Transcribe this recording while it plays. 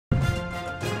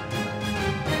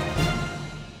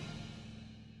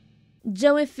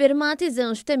Ġew iffirmati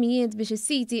żewġ ftehimiet biex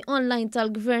is-siti online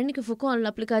tal-Gvern kif ukoll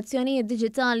l-applikazzjonijiet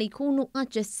diġitali jkunu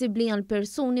aċċessibbli għal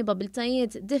persuni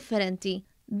b'abiltajiet differenti.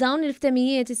 Dawn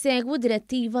il-ftehimiet isegwu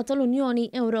direttiva tal-Unjoni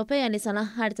Ewropea li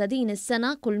sal-aħħar ta' din is-sena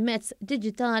kull mezz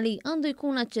diġitali għandu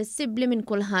jkun aċċessibbli minn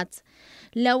kulħadd.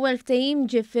 L-ewwel ftehim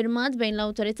ġie ffirmat bejn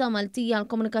l-Awtorità Maltija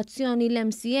għall-Komunikazzjoni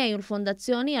l-MCA u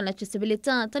l-Fondazzjoni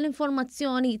għall-Aċċessibilità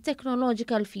tal-Informazzjoni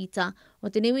Teknoloġika l-FITA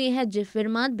u tieni wieħed ġie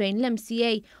ffirmat bejn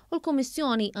l-MCA u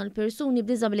l-Kummissjoni għall-Persuni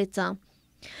b'Diżabilità.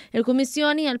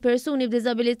 Il-Kummissjoni għall-Persuni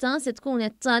b'Diżabilità se tkun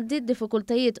qed tgħaddi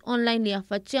d-diffikultajiet online li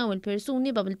jaffaċċjaw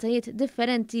il-persuni b'abiltajiet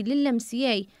differenti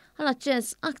lill-MCA għal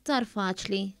aċċess aktar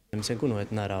faċli. Se nkunu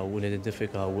qed naraw u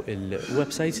nidentifikaw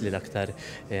il-websites li l-aktar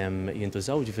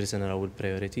jintużaw, ġifieri se naraw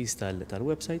il-priorities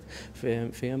tal-website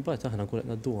fejn imbagħad aħna nkunu qed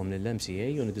ngħadduhom lill-MCA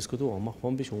u niddiskutuhom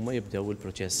magħhom biex huma jibdew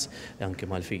il-proċess anke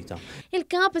mal-FITA.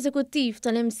 Il-kap eżekuttiv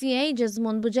tal-MCA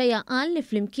Ġezmond Buġejja qal li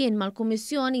flimkien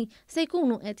mal-Kummissjoni se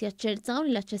jkunu qed jaċċertaw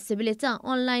li l-aċċessibilità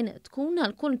online tkun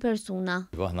għal kull persuna.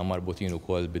 Aħna marbutin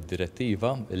ukoll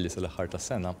bid-direttiva illi sal-aħħar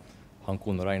tas-sena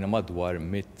ħankunu rajna madwar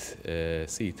 100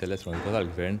 sit elettroniku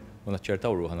tal-Gvern u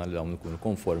naċċertaw ruħna li dawn ikunu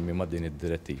konformi ma' din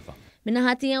id-direttiva.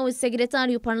 Min-naħa tiegħu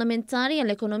is-Segretarju Parlamentari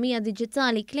għall-Ekonomija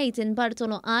Diġitali Clayton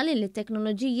Bartolo qal li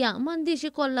t-teknoloġija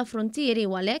m'għandix ikollha frontieri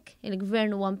u għalhekk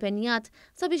il-Gvern huwa impenjat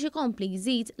sabiex ikompli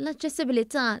jżid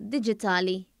l-aċċessibilità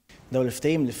diġitali. Dawn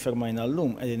il-ftehim li ffirmajna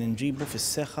llum qegħdin inġibu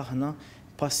fis-seħħ aħna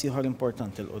passi oħra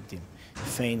importanti l qudiem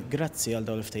fejn grazzi għal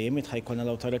dawn il-ftehimiet ħajkollna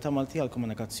l-Awtorità Maltija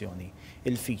għall-Komunikazzjoni,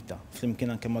 il-FITA,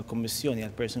 flimkien anke mal-Kummissjoni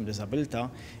għall-Persuni b'Diżabilità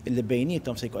illi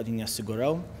bejniethom se jkunu qegħdin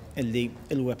jassiguraw illi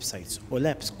il-websites u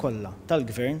l-apps kollha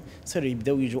tal-Gvern ser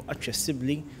jibdew jiġu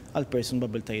aċċessibbli għal persuni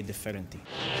b'abiltajiet differenti.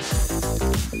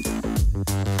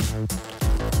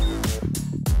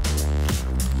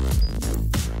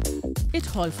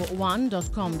 Idħol fuq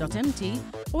one.com.mt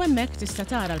u hemmhekk tista'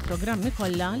 tara l-programmi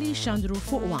kollha li jxandru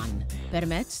fuq One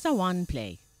permezz ta' One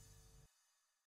Play.